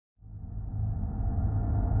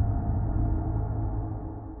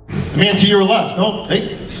The man to your left. No,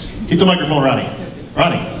 hey, keep the microphone, Ronnie.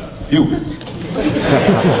 Ronnie, you.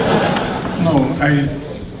 No,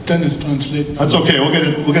 Dennis translate. That's okay. We'll get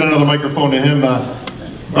another microphone to him.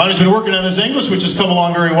 Ronnie's been working on his English, which has come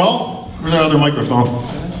along very well. Where's our other microphone?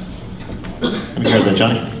 Let me grab that,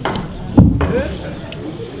 Johnny.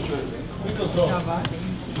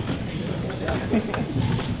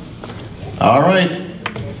 All right.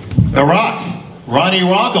 The Rock, Ronnie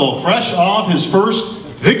Rockel, fresh off his first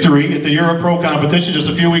victory at the Euro Pro competition just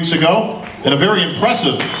a few weeks ago, and a very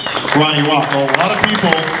impressive Ronnie Rockel. A lot of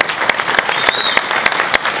people,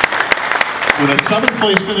 with a 7th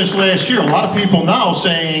place finish last year, a lot of people now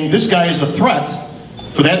saying this guy is a threat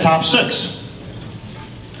for that top 6.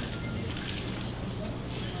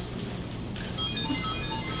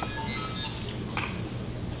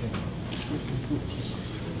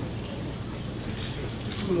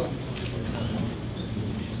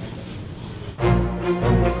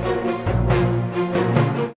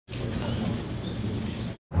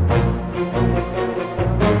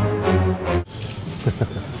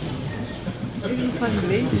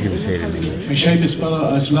 He's going to say it in English. My shape is better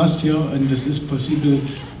as last year, and this is possible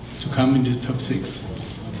to come in the top 6.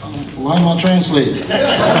 Why am I translating? Got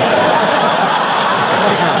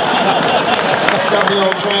me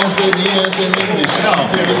all translating here in English. No,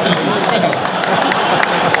 everything yourself.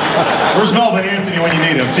 Where's Melvin Anthony when you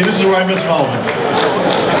need him? See, this is where I miss Melvin.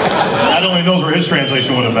 I don't even know where his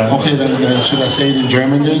translation would have been. Okay, then should I say it in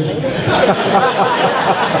German then?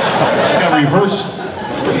 Got reverse.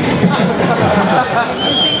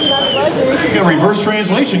 You got reverse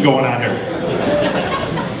translation going on here.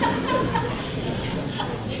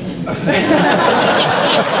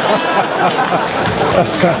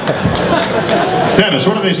 Dennis,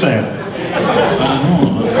 what are they saying? I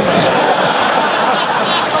don't know.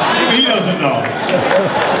 He doesn't know.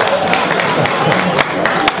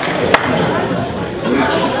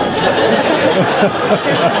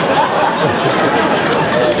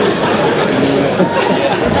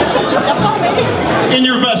 In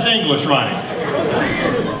your best English, Ronnie.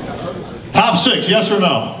 Top 6, yes or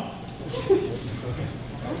no?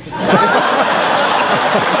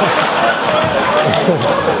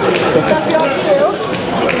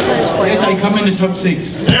 Yes, I come in the top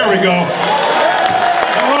 6. There we go.